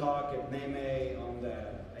do a talk at NeMe on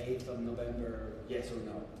the 8th of November, yes or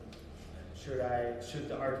no? Should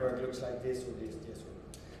the artwork looks like this or this, yes or no?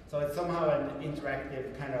 So it's somehow an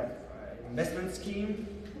interactive kind of investment scheme.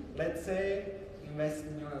 Let's say, invest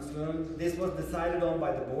in Jonas Lund. This was decided on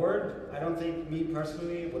by the board. I don't think me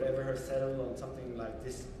personally would ever have settled on something like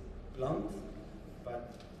this blunt,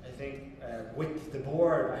 but I think with the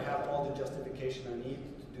board, I have all the justification I need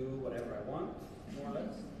to do whatever I want, more or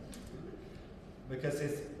less, because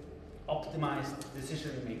it's optimized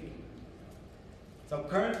decision making. So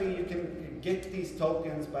currently you can get these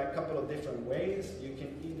tokens by a couple of different ways. You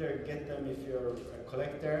can either get them if you're a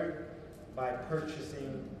collector by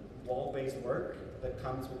purchasing wall-based work that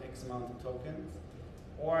comes with X amount of tokens,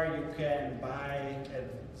 or you can buy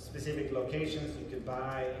at specific locations. You could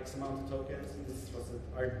buy X amount of tokens. This was at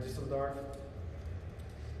Art Düsseldorf,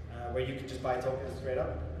 where you could just buy tokens straight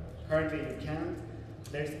up. Currently you can't.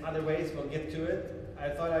 There's other ways, we'll get to it. I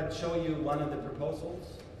thought I'd show you one of the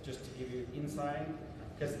proposals, just to give you insight,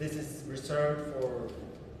 because this is reserved for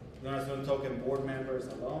Jonas Lund token board members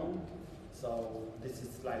alone. So this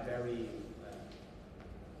is like very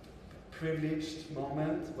privileged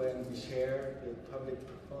moment when we share the public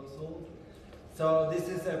proposal. So this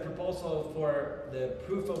is a proposal for the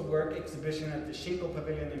proof of work exhibition at the Schinkel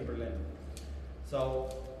Pavilion in Berlin. So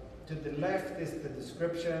to the left is the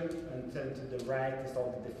description, and then to the right is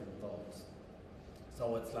all the different votes.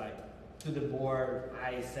 So it's like, to the board,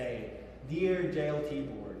 I say, "Dear JLT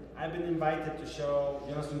board, I've been invited to show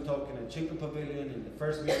Jonas Lund token at Schinkel Pavilion in the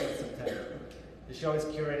first week of September. The show is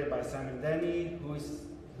curated by Simon Denny, who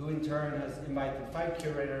in turn has invited 5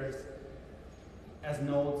 curators as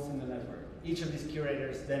nodes in the network. Each of these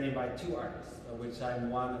curators then invite 2 artists, of which I'm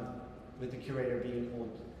one, with the curator being Old,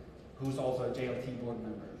 who's also a JLT board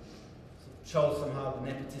member. So shows somehow the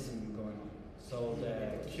nepotism going on. So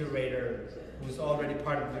the curator, who's already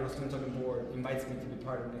part of the Jonas Lund token board, invites me to be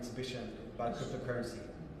part of an exhibition about cryptocurrency.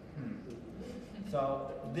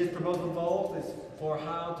 So this proposal vote is for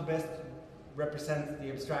how to best represent the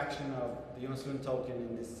abstraction of the Jonas Lund token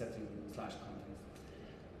in this setting / context.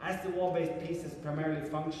 As the wall-based pieces primarily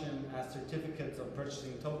function as certificates of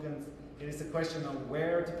purchasing tokens, it is a question of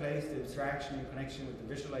where to place the abstraction in connection with the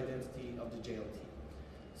visual identity of the JLT.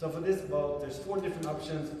 So for this vote, there's 4 different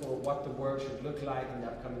options for what the work should look like in the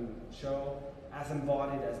upcoming show, as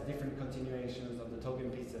embodied as different continuations of the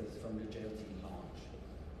token pieces from the JLT launch.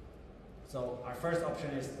 So our first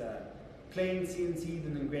option is the plain CNC'd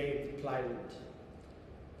and engraved plywood.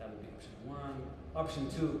 That would be option 1. Option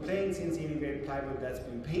 2, plain CNC and engraved plywood that's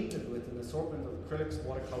been painted with an assortment of acrylics,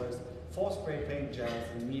 watercolors, false spray paint gels,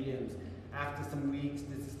 and mediums. After some weeks,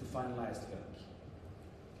 this is the finalized look.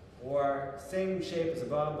 Or same shape as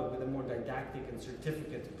above, but with a more didactic and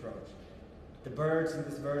certificate approach. The birds in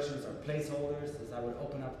this version are placeholders, as I would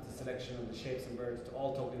open up the selection of the shapes and birds to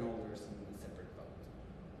all token holders in a separate vote.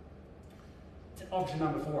 Option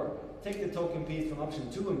number 4, take the token piece from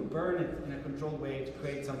option 2 and burn it in a controlled way to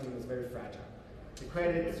create something that's very fragile. The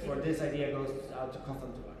credits for this idea goes out to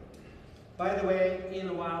Constantin. By the way, in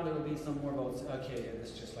a while there will be some more votes. Okay,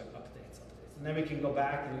 this is just like updates. And then we can go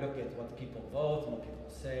back and look at what people vote and what people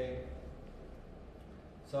say.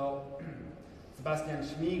 So Sebastian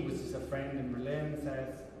Schmieg, which is a friend in Berlin, says,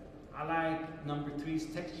 I like number 3's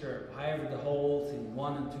texture, however the holes in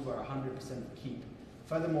 1 and 2 are 100% keep.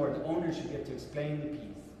 Furthermore, the owner should get to explain the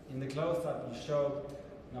piece. In the close-up you showed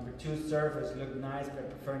number 2's surface looked nice, but I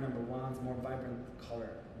prefer number 1's more vibrant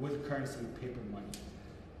color. Wood currency, paper money.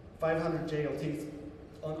 500 JLTs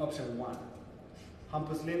on option 1.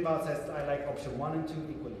 Hampus Lindvall says, I like option 1 and 2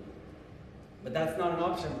 equally. But that's not an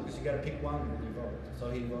option because you gotta pick one when you vote.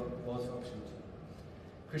 So he votes for option 2.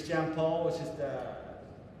 Christian Paul, which is the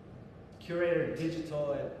curator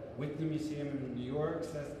digital at Whitney Museum in New York,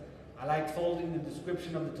 says, I like folding the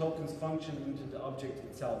description of the token's function into the object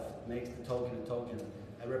itself. It makes the token,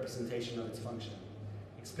 a representation of its function.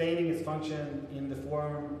 Explaining its function in the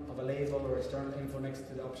form of a label or external info next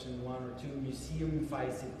to the option 1 or 2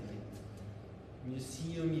 museumifies it a bit.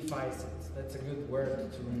 Museumifies it. That's a good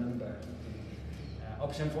word to remember.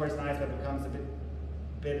 Option 4 is nice, but it becomes a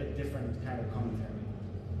bit a different kind of commentary.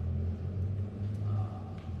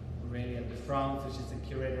 Aurélia de France, which is a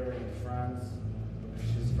curator in France.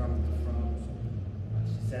 She's from France.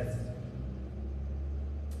 She says,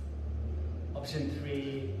 option 3,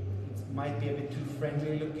 it might be a bit too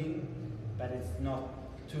friendly looking, but it's not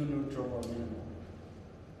too neutral or minimal.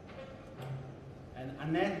 And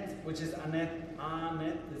Annette, which is Annette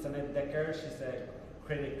Decker, she's a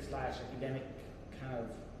critic / academic kind of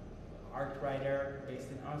art writer based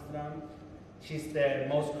in Amsterdam. She's the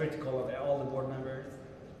most critical of all the board members.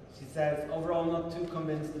 She says, overall not too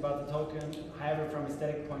convinced about the token, however from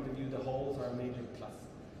aesthetic point of view the holes are a major plus.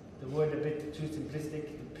 The wood a bit too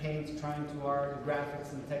simplistic, the paint's trying too hard, the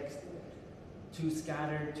graphics and text too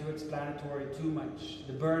scattered, too explanatory, too much.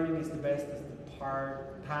 The burning is the best as the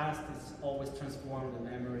past is always transformed in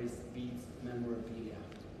memories, beats, memorabilia.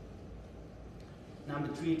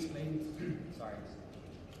 Number 3 explains, sorry.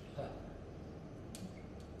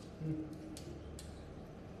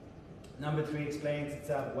 Number 3 explains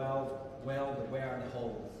itself well, but where are the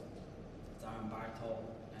holes? It's Aaron Bartol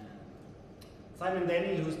and Simon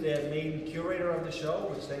Denny, who's the main curator of the show,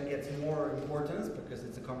 which then gets more importance because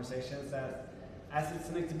it's a conversation, says, as it's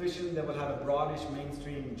an exhibition that will have a broadish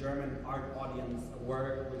mainstream German art audience, a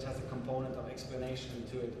work which has a component of explanation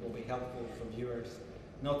to it will be helpful for viewers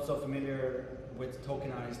not so familiar with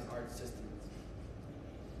tokenized art systems.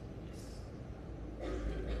 Yes.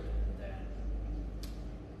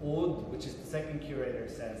 Oud, which is the second curator,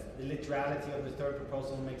 says, the literality of the third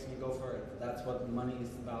proposal makes me go for it. That's what money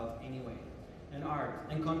is about anyway. And art,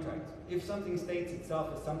 and contract. If something states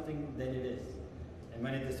itself as something, then it is. And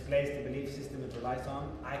when it displays the belief system it relies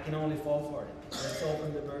on, I can only fall for it. Let's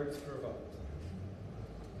open the birds for a vote.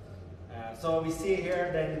 So we see here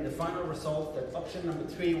then the final result that option number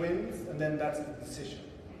 3 wins, and then that's the decision.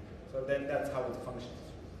 So then that's how it functions.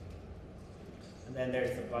 And then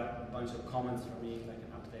there's a bunch of comments from me, like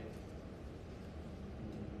an update.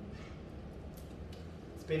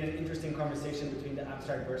 It's been an interesting conversation between the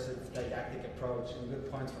abstract versus didactic approach, and good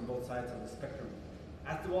points from both sides of the spectrum.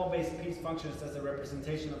 As the wall-based piece functions as a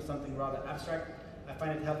representation of something rather abstract, I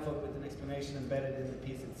find it helpful with an explanation embedded in the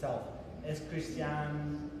piece itself. As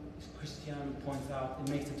Christian points out,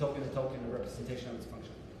 it makes the token a representation of its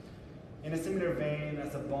function. In a similar vein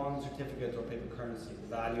as a bond, certificate, or paper currency,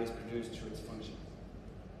 the value is produced through its function.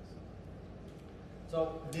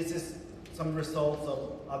 So this is some results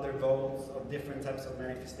of other votes of different types of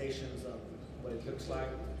manifestations of what it looks like.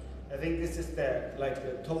 I think this is the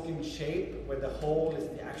token shape where the hole is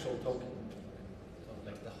the actual token. So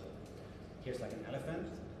like the hole. Here's like an elephant.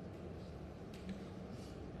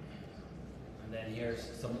 And then here's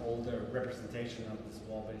some older representation of this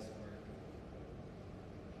wall-based work.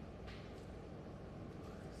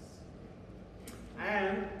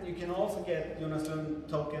 And you can also get Jonas Lund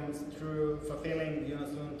tokens through fulfilling the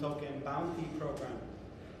Jonas Lund token bounty program,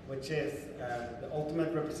 which is the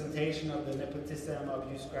ultimate representation of the nepotism of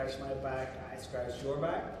you scratch my back, I scratch your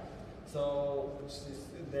back. So which is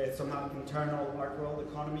the somehow internal art world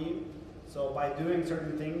economy. So by doing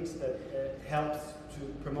certain things that helps to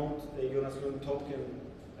promote the Jonas Lund token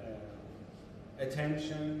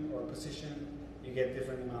attention or position, you get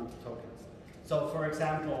different amount of tokens. So for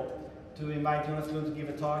example, to invite Jonas Lund to give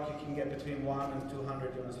a talk, you can get between 1 and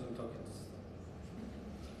 200 Jonas Lund tokens.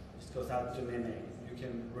 This goes out to NeMe. You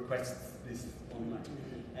can request this online.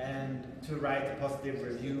 And to write a positive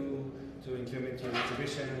review, to include it to an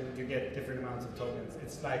exhibition, you get different amounts of tokens.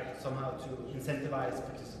 It's like somehow to incentivize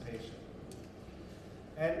participation.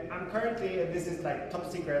 And I'm currently, and this is like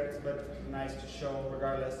top secret, but nice to show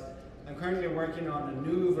regardless, I'm currently working on a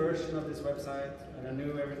new version of this website, and a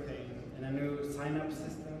new everything, and a new sign-up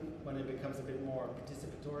system when it becomes a bit more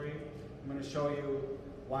participatory. I'm going to show you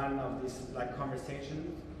one of these like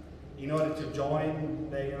conversations. In order to join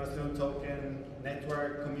the Jonas Lund token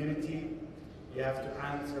network community, you have to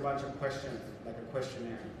answer a bunch of questions, like a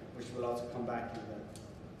questionnaire, which will also come back in the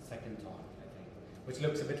second talk, I think, which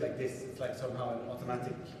looks a bit like this. It's like somehow an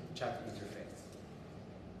automatic chat interface.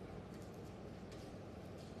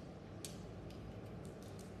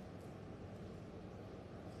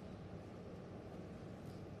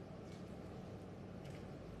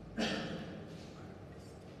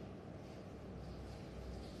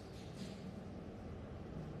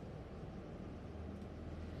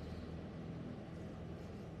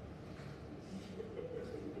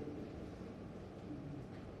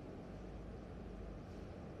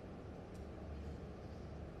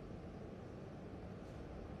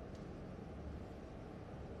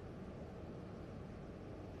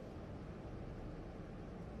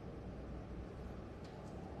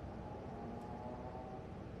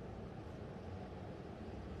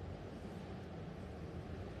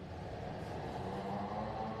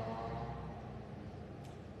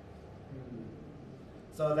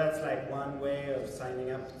 So that's like one way of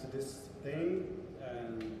signing up to this thing.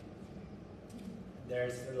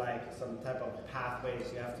 There's like some type of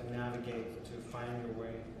pathways you have to navigate to find your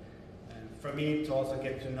way. And for me to also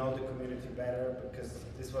get to know the community better, because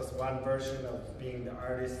this was one version of being the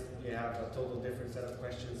artist. You have a total different set of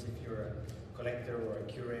questions if you're a collector or a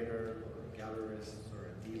curator or a gallerist or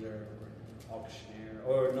a dealer or auctioneer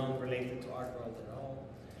or non-related to art world at all.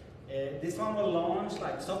 This one will launch,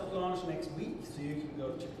 like soft launch next week, so you can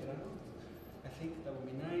go check it out. I think that would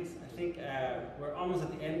be nice. I think we're almost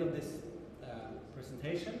at the end of this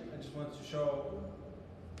presentation. I just wanted to show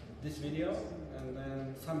this video and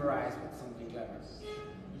then summarize with something clever.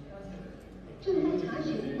 正在查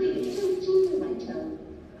询未有正支付完成，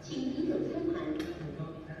请移走餐盘。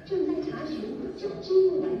正在查询正支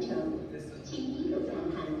付完成，请移走餐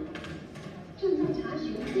盘。正在查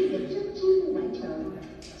询未有正支付完成。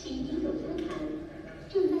 请移走餐盘，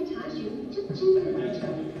正在查询正支付完成，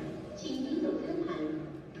请移走餐盘。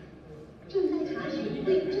正在查询未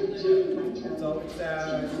正支付完成， So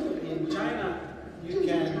in China, you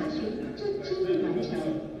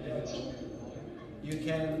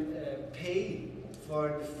can pay for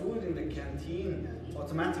the food in the canteen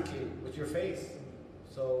automatically with your face.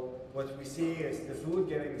 So what we see is the food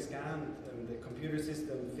getting scanned and the computer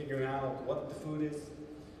system figuring out what the food is.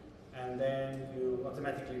 And then you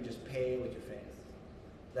automatically just pay with your face.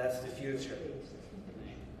 That's the future.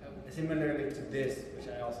 Similarly to this, which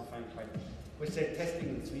I also find quite, which they're testing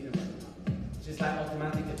in Sweden right now. It's just like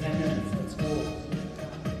automatic attendance at school.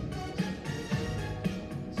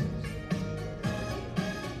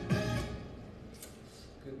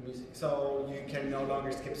 Good music. So you can no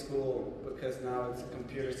longer skip school because now it's a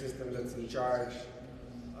computer system that's in charge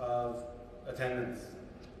of attendance.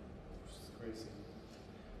 Which is crazy.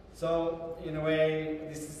 So, in a way,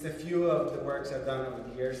 this is a few of the works I've done over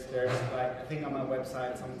the years. There's like, I think on my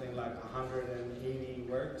website, something like 180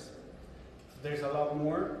 works. So there's a lot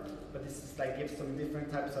more, but this is like gives some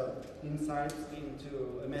different types of insights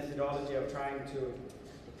into a methodology of trying to,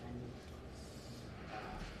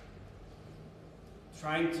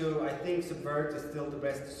 I think subvert is still the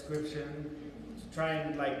best description. To try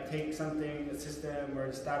and like take something, a system or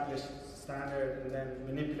an established standard, and then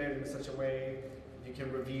manipulate it in such a way you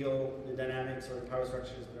can reveal the dynamics or the power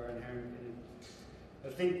structures that are inherent in it. I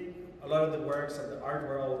think a lot of the works of the art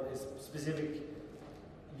world is specific.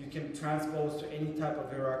 You can transpose to any type of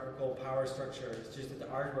hierarchical power structure. It's just that the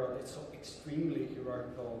art world is so extremely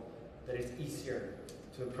hierarchical that it's easier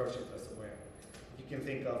to approach it as a way. You can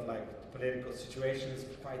think of like political situations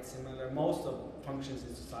quite similar. Most of functions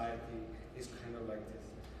in society is kind of like this.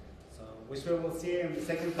 So, which we will see in the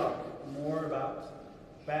second talk more about.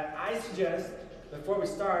 But I suggest before we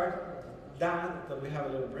start that we have a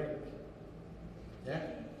little break. Yeah?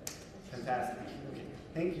 Fantastic. Okay.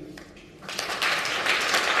 Thank you.